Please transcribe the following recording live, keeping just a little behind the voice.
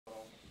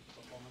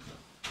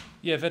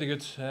Yeah, very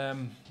good.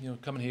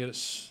 Coming here,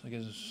 I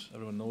guess as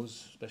everyone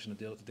knows, especially on a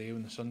day like today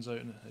when the sun's out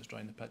and it's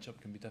drying the pitch up,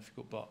 it can be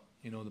difficult. But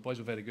the boys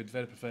were very good,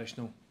 very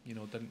professional.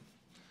 Didn't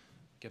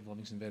give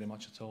Livingston very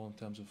much at all in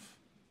terms of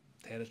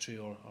territory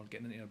or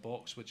getting into our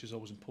box, which is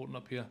always important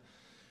up here.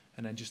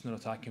 And then just in our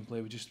attacking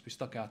play, we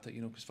stuck at it.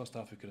 Because first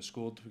half we could have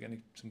scored. We got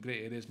some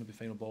great areas. Maybe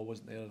final ball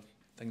wasn't there.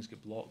 Things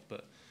get blocked,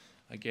 but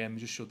again,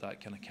 we just showed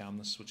that kind of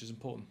calmness, which is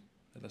important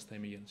at this time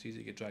of year. It's easy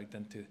to get dragged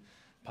into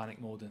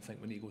panic mode and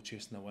think we need to go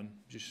chasing a win.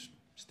 Just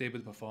stayed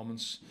with the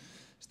performance,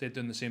 stayed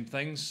doing the same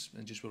things,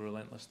 and just were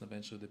relentless, and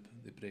eventually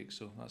they break.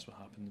 So that's what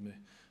happened, and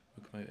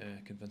we come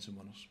out convincing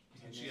winners.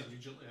 You can see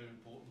immediately how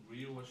important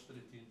Rio was to the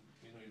team.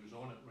 He was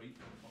on it right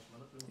from the first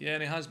minute. Really. Yeah,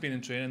 and he has been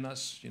in training.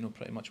 That's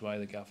pretty much why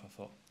the gaffer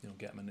thought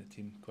get him in the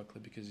team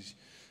quickly, because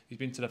he's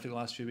been terrific the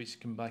last few weeks. He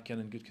came back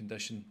in good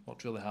condition,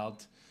 worked really hard.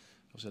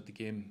 I was at the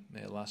game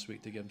last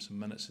week to give him some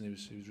minutes, and he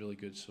was really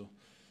good. So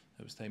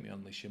it was time to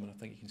unleash him, and I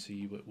think you can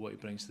see what he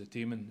brings to the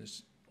team. And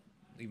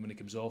even when he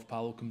comes off,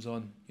 Paolo comes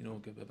on,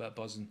 give a bit of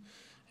buzz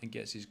and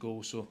gets his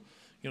goal. So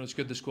it's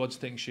good the squad's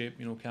taking shape.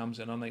 Cam's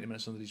at another 90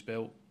 minutes under his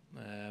belt.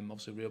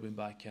 Obviously Rio being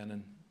back in,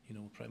 and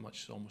pretty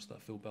much almost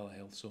at full bill of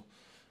health. So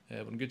we're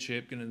in good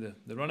shape going into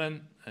the run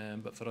in.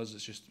 But for us,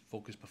 it's just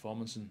focused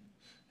performance and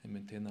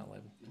maintain that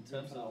level. In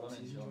terms of the run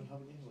in, John,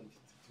 haven't you?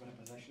 To win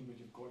a position where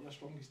you've got your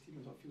strongest team,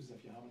 it feels as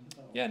if you haven't hit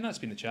that. Yeah, and that's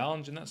been the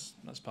challenge, and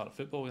that's part of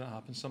football. That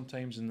happens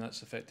sometimes, and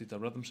that's affected our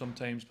rhythm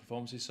sometimes,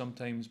 performances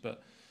sometimes.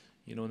 But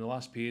in the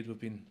last period we've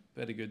been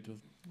very good.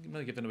 We've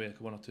maybe given away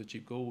one or two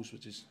cheap goals,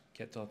 which has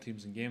kept our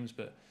teams in games.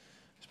 But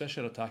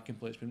especially our attacking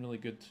play, it's been really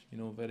good.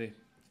 Very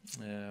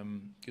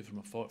good from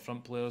our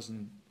front players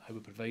and how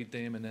we provide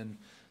them, and then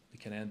the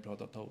kind of end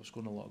product. We're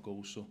scoring a lot of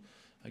goals. So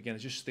again,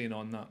 it's just staying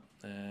on that.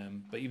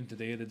 But even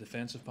today, the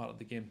defensive part of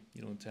the game,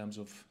 in terms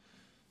of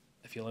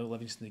if you allow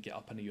Livingston to get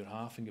up into your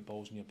half and get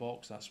balls in your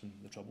box, that's when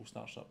the trouble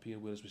starts up here.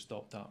 Whereas we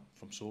stopped that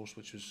from source,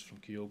 which was from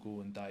Kyogo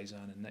and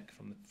Daizan and Nick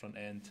from the front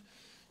end,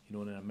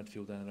 and in our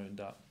midfield and around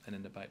that, and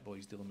in the back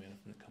boys dealing with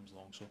anything that comes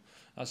along. So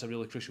that's a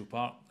really crucial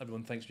part.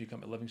 Everyone thinks when you come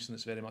to Livingston,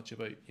 it's very much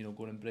about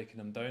going and breaking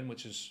them down,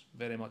 which is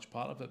very much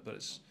part of it. But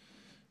it's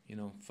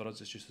for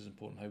us, it's just as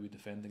important how we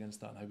defend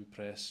against that and how we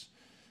press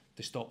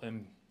to stop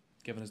them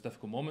giving us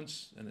difficult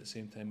moments. And at the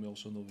same time, we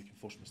also know we can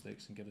force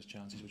mistakes and give us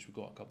chances, which we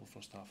got a couple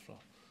first half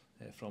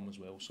from as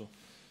well. So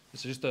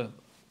it's just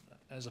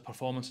as a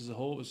performance as a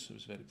whole, it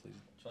was very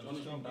pleasing. John,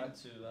 just going back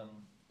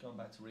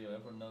to Rio,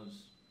 everyone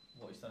knows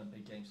what he's done in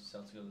big games for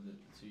Celtic over the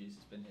 2 years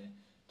he's been here.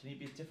 Can he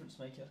be a difference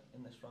maker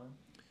in this round?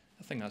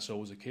 I think that's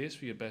always the case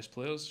for your best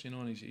players,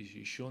 and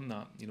he's shown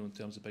that, in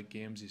terms of big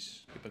games,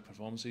 he's got big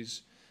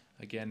performances.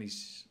 Again,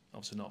 he's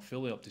obviously not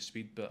fully up to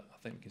speed, but I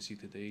think we can see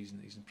today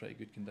he's in pretty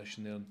good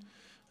condition there.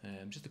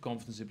 And just the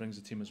confidence he brings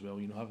the team as well,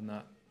 having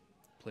that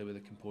play with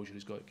the composure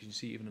he's got, because you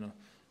see even in a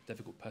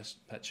difficult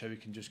pitch how he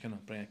can just kind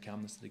of bring a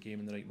calmness to the game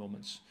in the right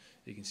moments.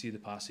 You can see the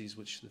passes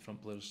which the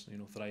front players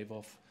thrive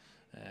off,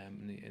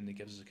 and he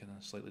gives us a kind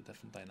of slightly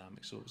different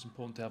dynamic. So it was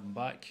important to have him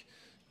back.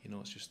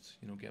 It's just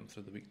get him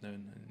through the week now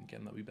and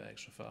getting that wee bit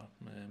extra far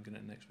going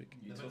into next week.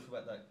 You talk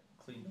about that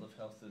clean bill of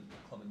health, the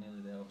club are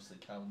nearly there. Obviously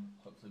Callum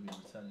hopefully will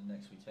be returning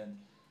next weekend.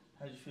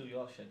 How do you feel you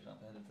are shaping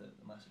up ahead of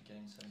the massive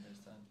game in 7 days'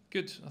 time?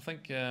 Good. I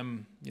think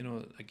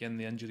again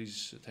the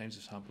injuries at times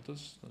has hampered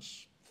us.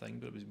 That's the thing,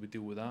 but we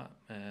deal with that.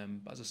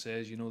 But as I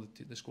says,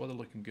 the squad are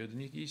looking good,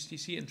 and you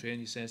see it in training,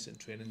 you sense it in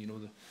training.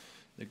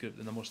 The group,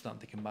 the numbers starting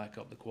to come back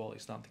up, the quality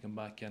starting to come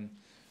back in,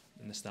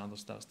 and the standard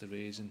starts to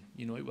raise. And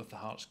out with the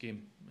Hearts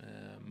game,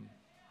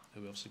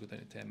 we obviously go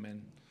down to 10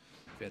 men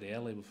very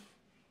early.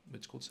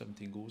 We'd scored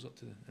 17 goals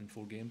in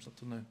 4 games up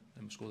to now,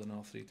 and we scored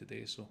another 3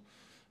 today. So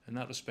in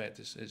that respect,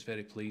 it's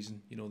very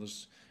pleasing.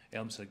 There's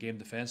elements of the game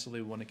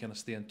defensively we want to kind of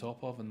stay on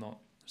top of and not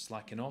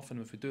slacking off. And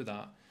if we do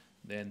that,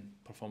 then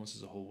performance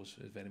as a whole is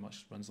very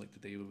much runs like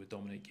today, where we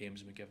dominate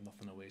games and we give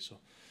nothing away. So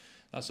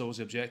that's always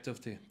the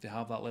objective, to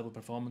have that level of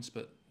performance.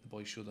 But the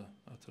boys showed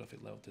a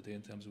terrific level today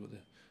in terms of what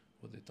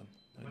they've done.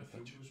 The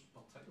midfield was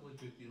particularly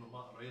good.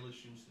 Matt Riley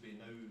seems to be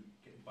now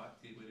getting back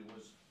to where he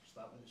was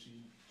starting the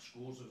season.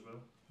 Scores as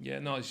well. Yeah,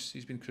 no,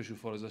 he's been crucial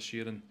for us this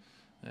year, and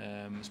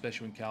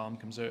especially when Callum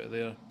comes out of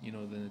there,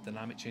 the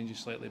dynamic changes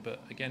slightly.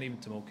 But again, even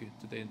Tomoki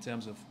today, in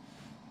terms of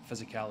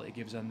physicality, he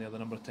gives in there. The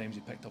number of times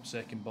he picked up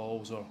second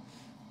balls or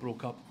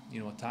broke up,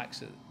 attacks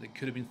that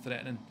could have been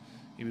threatening.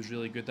 He was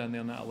really good in there,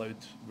 and that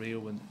allowed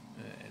Rio and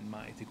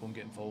Matty to go and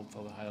get involved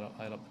further higher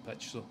up the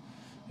pitch. So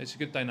it's a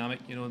good dynamic.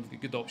 They've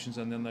got good options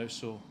in there now,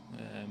 so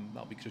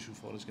that'll be crucial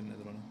for us getting into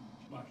the running.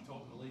 Back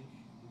top of the league,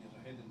 there's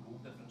a head and goal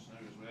difference now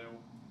as well.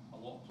 A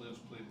lot of players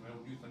played well.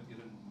 Do you think you're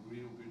in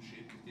real good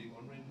shape to take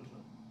on Rangers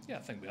now? Yeah,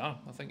 I think we are.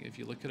 I think if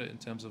you look at it in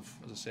terms of,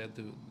 as I said,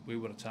 the way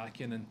we're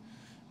attacking and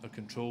our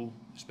control,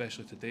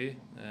 especially today,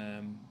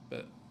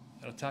 but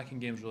our attacking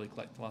games really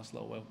clicked the last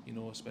little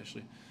while,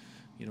 especially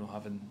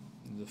having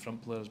the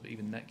front players, but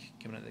even Nick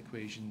coming into the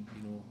equation.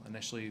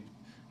 Initially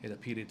he had a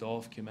period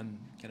off, came in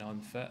kind of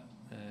unfit,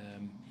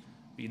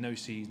 but you now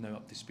see he's now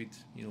up to speed.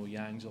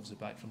 Yang's obviously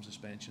back from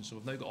suspension, so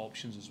we've now got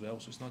options as well.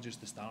 So it's not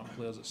just the starting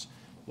players, it's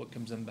what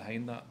comes in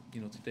behind that.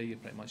 You know, today you're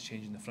pretty much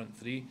changing the front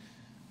three,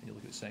 and you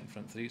look at the second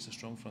front three, it's a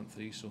strong front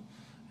three. So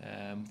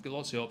we've got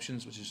lots of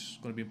options, which is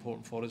going to be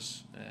important for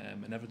us,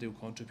 and everybody will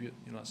contribute.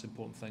 You know, that's the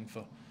important thing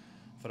for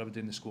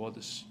everybody in the squad.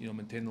 Is, you know,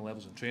 maintain the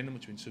levels of training,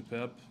 which have been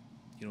superb.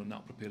 You know, and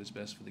that'll prepare us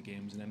best for the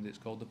games, and anybody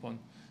that's called upon,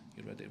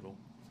 you're ready to roll.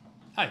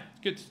 Aye,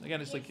 good.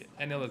 Again, it's like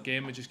any other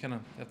game. We just kind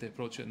of have to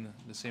approach it in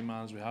the same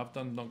manner as we have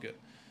done. Not get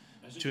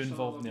too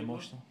involved in the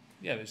emotional.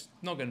 Yeah, it's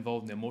not get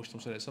involved in the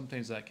emotional side.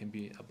 Sometimes that can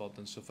be a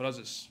burden. So for us,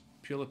 it's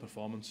purely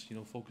performance. You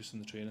know, focus on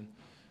the training,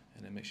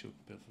 and then make sure we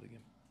prepare for the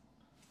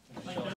game.